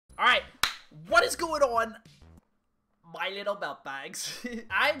Alright, what is going on, my little belt bags?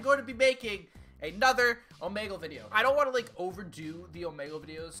 I'm going to be making another Omegle video. I don't want to like overdo the Omegle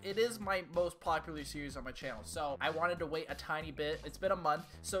videos. It is my most popular series on my channel, so I wanted to wait a tiny bit. It's been a month,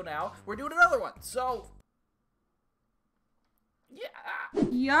 so now we're doing another one. So yeah.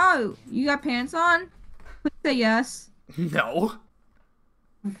 Yo, you got pants on? Please say yes. No.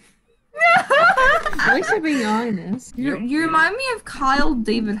 At least I'm being honest. You remind me of Kyle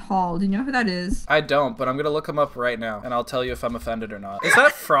David Hall. Do you know who that is? I don't, but I'm gonna look him up right now, and I'll tell you if I'm offended or not. Is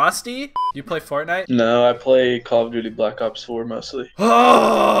that Frosty? You play Fortnite? No, I play Call of Duty Black Ops 4 mostly.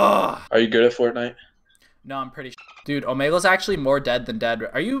 Are you good at Fortnite? No, I'm pretty Dude, Omegle's actually more dead than dead.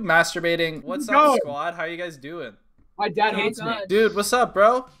 Are you masturbating? What's up, squad? How you guys doing? My dad hates me. Dude, what's up,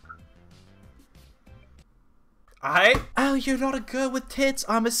 bro? Oh, you're not good with tits.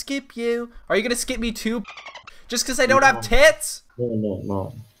 I'ma skip you. Are you gonna skip me too? Just because I don't have tits?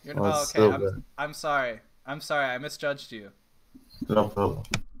 No. Oh, okay. I'm sorry. I'm sorry. I misjudged you. No problem.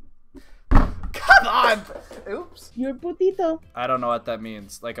 Come on! Oops. You're putito. I don't know what that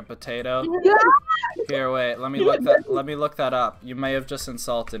means. Like a potato? Here, wait. Let me look that up. You may have just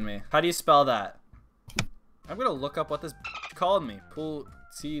insulted me. How do you spell that? I'm gonna look up what this called me.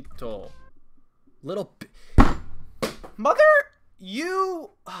 Putito. Little Mother,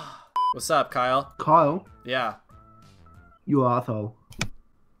 you. What's up, Kyle? Kyle? Yeah. You asshole.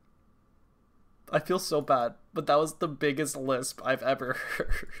 I feel so bad, but that was the biggest lisp I've ever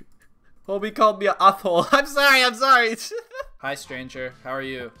heard. Homie called me an asshole. I'm sorry. Hi, stranger. How are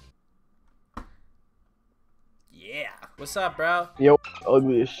you? Yeah. What's up, bro? Yo,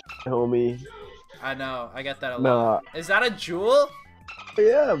 ugly as shit, homie. I know. I get that a lot. Is that a jewel?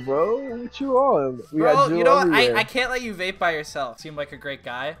 Yeah, bro. What you on? Bro, you know what? I can't let you vape by yourself. Seem like a great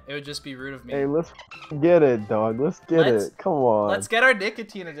guy. It would just be rude of me. Hey, let's get it, dog. Let's get it. Come on. Let's get our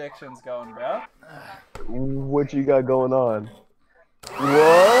nicotine addictions going, bro. What you got going on?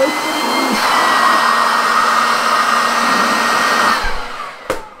 What?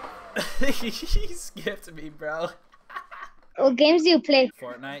 He skipped me, bro. What games do you play?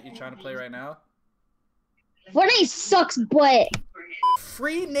 Fortnite. You trying to play right now? Fortnite sucks, but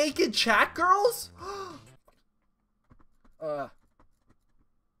free naked chat girls?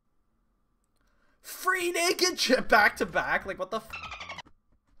 Free naked chat back to back? Like what the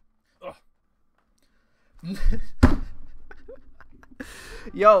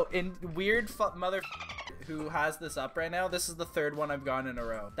Yo, in weird mother who has this up right now, this is the third one I've gone in a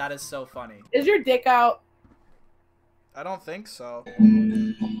row. That is so funny. Is your dick out? I don't think so.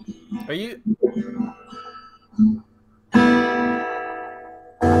 Are you?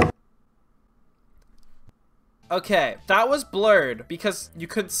 Okay, that was blurred because you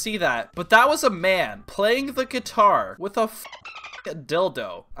couldn't see that, but that was a man playing the guitar with a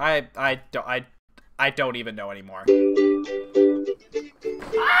dildo. I don't even know anymore.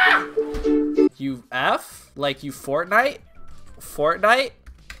 Ah! You F? Like you Fortnite? Fortnite?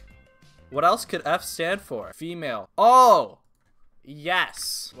 What else could F stand for? Female. Oh!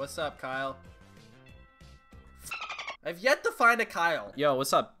 Yes. What's up, Kyle? I've yet to find a Kyle. Yo,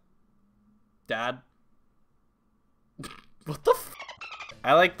 what's up, Dad? What the f?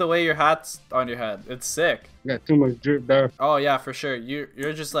 I like the way your hat's on your head. It's sick. Got too much drip there. Oh yeah, for sure.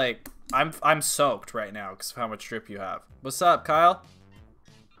 You're just like I'm soaked right now because of how much drip you have. What's up, Kyle?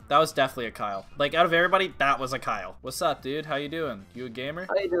 That was definitely a Kyle. Like out of everybody, that was a Kyle. What's up, dude? How you doing? You a gamer?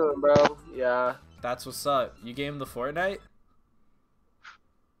 How you doing, bro? Yeah. That's what's up. You game the Fortnite?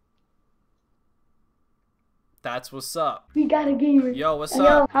 That's what's up. We got a gamer. Yo, what's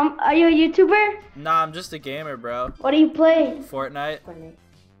up? Are you a YouTuber? Nah, I'm just a gamer, bro. What do you play? Fortnite.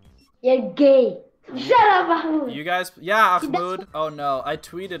 You're gay. Shut up, Mahmoud. You guys, yeah, Ahmoud. Oh no, I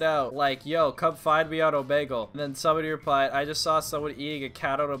tweeted out like, yo, come find me on Omegle. And then somebody replied, I just saw someone eating a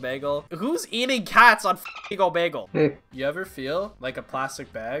cat on Omegle. Who's eating cats on f***ing Omegle? Hey. You ever feel like a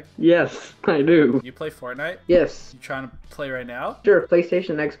plastic bag? Yes, I do. You play Fortnite? Yes. You trying to play right now? Sure,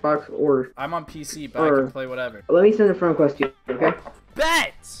 PlayStation, Xbox, or... I'm on PC, but I can play whatever. Let me send a friend request to you, okay?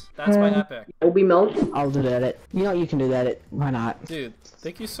 Bet! That's my epic. Omegle? I'll do that. You know you can do that. Why not? Dude,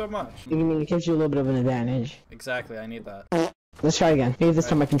 thank you so much. I mean, it gives you a little bit of an advantage. Exactly, I need that. Let's try again. Maybe this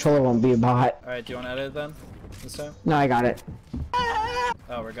time my controller won't be a bot. Alright, do you want to edit it then? This time? No, I got it.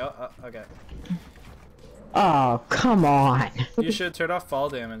 Oh, we're go? Okay. Oh, come on. You should turn off fall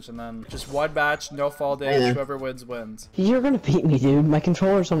damage and then just one match, no fall damage, whoever wins, wins. You're gonna beat me, dude. My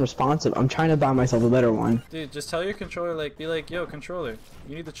controller's unresponsive. I'm trying to buy myself a better one. Dude, just tell your controller, like, be like, yo, controller,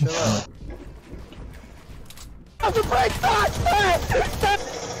 you need to chill out.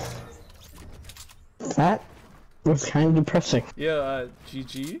 That was kind of depressing. Yeah,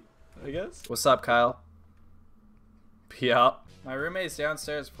 GG? I guess. What's up, Kyle? Yup. My roommate's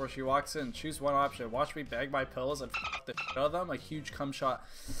downstairs before she walks in. Choose one option. Watch me bag my pills and f the shit out of them. A huge cum shot.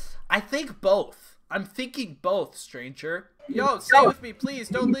 I think both. I'm thinking both, stranger. Yo, stay with me, please.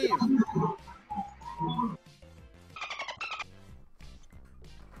 Don't leave.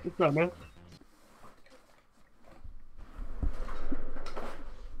 What's up, man?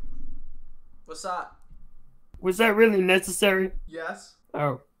 What's up? Was that really necessary? Yes.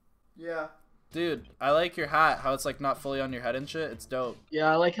 Oh. Yeah. Dude, I like your hat. How it's like not fully on your head and shit. It's dope.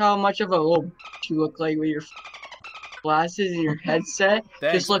 Yeah, I like how much of a little you look like with your glasses and your headset.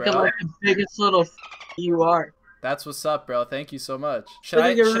 Thanks, Just looking bro. like the biggest little you are. That's what's up, bro. Thank you so much. Should Look at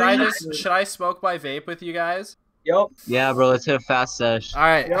I your smoke my vape with you guys? Yup. Yeah, bro, let's hit a fast sesh. All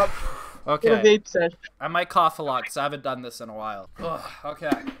right. Yup. Okay. Vape session. I might cough a lot because I haven't done this in a while. Ugh,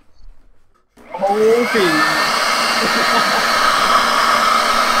 okay.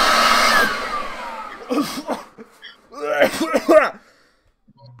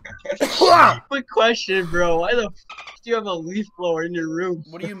 Quick question, bro. Why the f do you have a leaf blower in your room?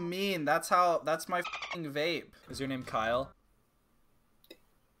 What do you mean? That's my f***ing vape. Is your name Kyle?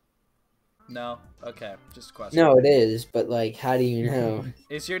 No? Okay, just a question. No, it is, but like, how do you know?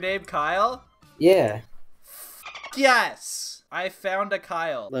 Is your name Kyle? Yeah. Yes! I found a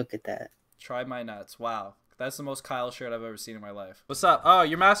Kyle. Look at that. Try my nuts. Wow. That's the most Kyle shirt I've ever seen in my life. What's up? Oh,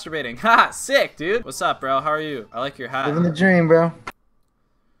 you're masturbating. Ha! Sick, dude. What's up, bro? How are you? I like your hat. Living the dream, bro.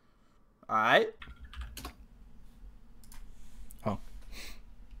 Alright. Oh.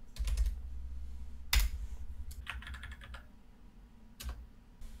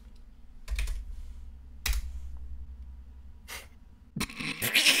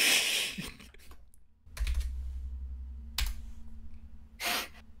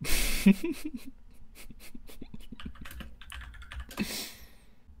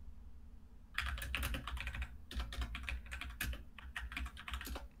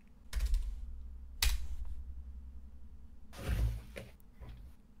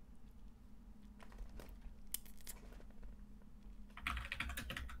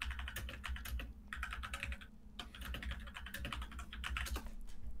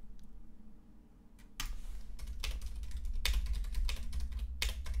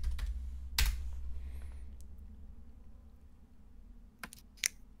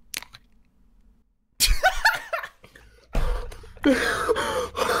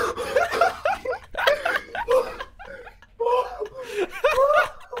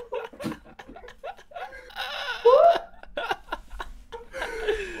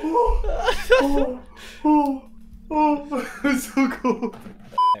 It's so cool.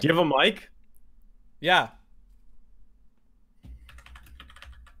 Do you have a mic? Yeah.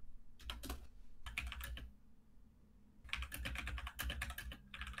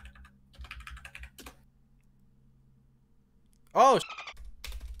 Oh,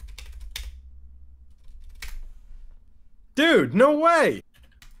 dude, no way.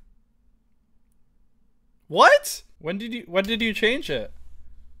 what? When did you change it?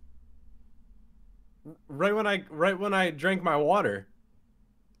 Right when I drank my water.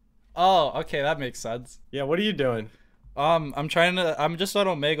 Oh, okay, that makes sense. Yeah, what are you doing? I'm just on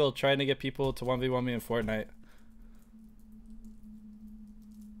Omegle trying to get people to 1v1 me in Fortnite.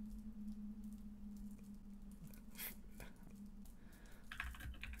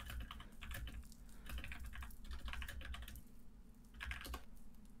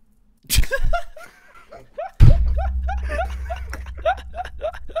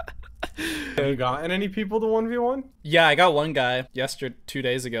 Have you gotten any people to 1v1? Yeah, I got one guy 2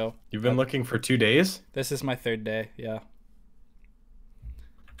 days ago. You've been looking for 2 days? This is my 3rd day, yeah.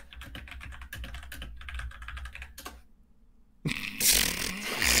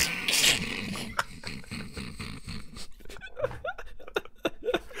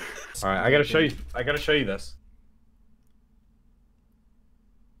 Alright, I gotta show you this.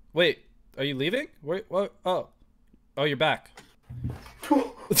 Wait, are you leaving? Wait, what? Oh, you're back.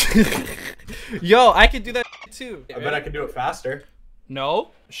 Yo, I can do that too. I bet I can do it faster.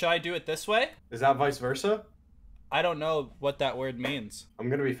 No? Should I do it this way? Is that vice versa? I don't know what that word means. I'm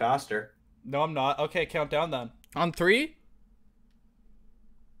gonna be faster. No, I'm not. Okay, count down then. On 3?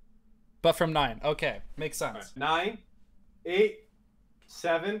 But from 9. Okay, makes sense. 9, 8,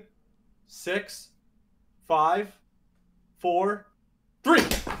 7, 6, 5, 4, 3.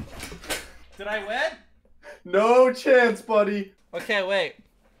 Did I win? No chance, buddy. Okay, wait.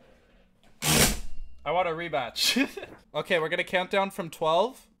 I want a rematch. Okay, we're gonna count down from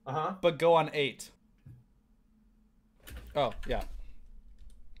 12. But go on 8. Oh, yeah.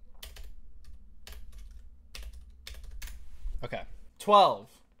 Okay.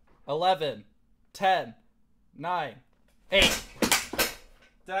 12, 11, 10, 9, 8.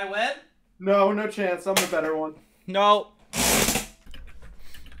 Did I win? No, no chance. I'm the better one. No.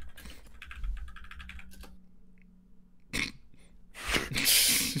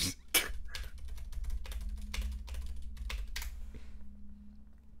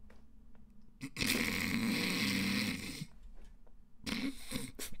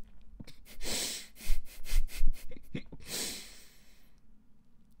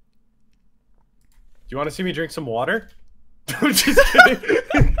 Do you want to see me drink some water? I'm just kidding.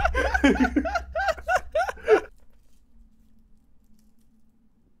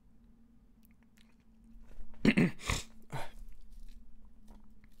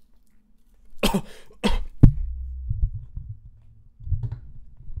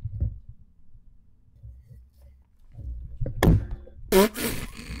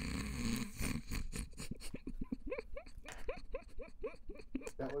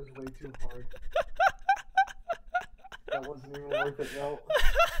 That was way too hard. That wasn't even worth it, no.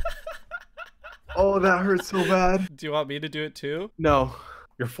 Oh, that hurts so bad. Do you want me to do it too? No.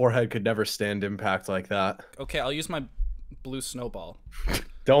 Your forehead could never stand impact like that. Okay, I'll use my blue snowball.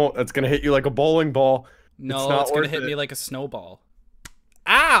 Don't. It's going to hit you like a bowling ball. No, it's going to hit me like a snowball.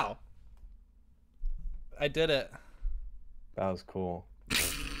 Ow! I did it. That was cool.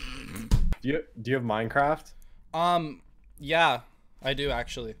 Do you have Minecraft? Yeah, I do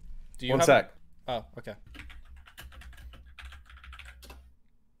actually. Do you One have sec. Oh, okay.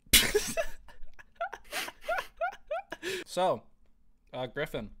 So,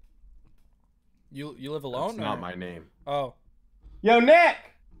 Griffin, you live alone? That's not my name. Oh. Yo, Nick!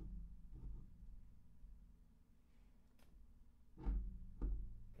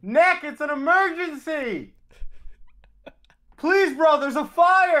 Nick, it's an emergency! Please, bro, there's a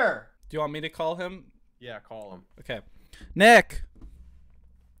fire! Do you want me to call him? Yeah, call him. Okay. Nick!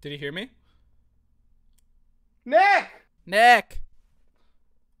 Did he hear me? Nick! Nick!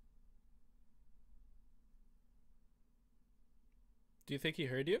 Do you think he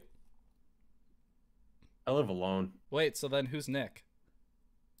heard you? I live alone. Wait, so then who's Nick?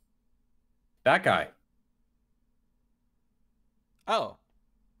 That guy. Oh.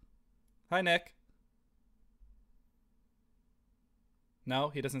 Hi, Nick. No,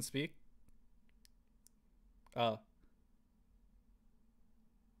 he doesn't speak? Oh.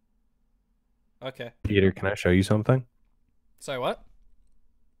 Okay. Peter, can I show you something? Sorry, what?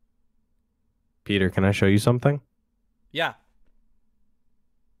 Peter, can I show you something? Yeah.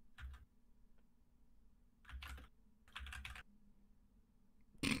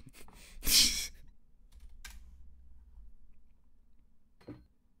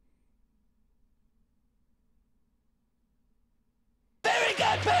 Very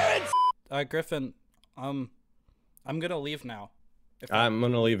good parents! Griffin, I'm gonna leave now. I'm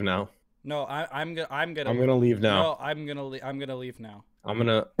gonna leave now. No, I'm gonna leave now. No, I'm gonna leave now. I'm gonna leave now. No,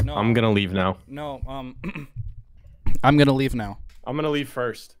 I'm gonna leave now. I'm gonna leave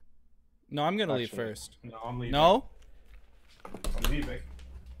first. No, I'm gonna leave first. No, I'm leaving. No? I'm leaving.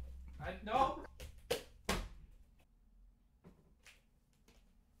 No.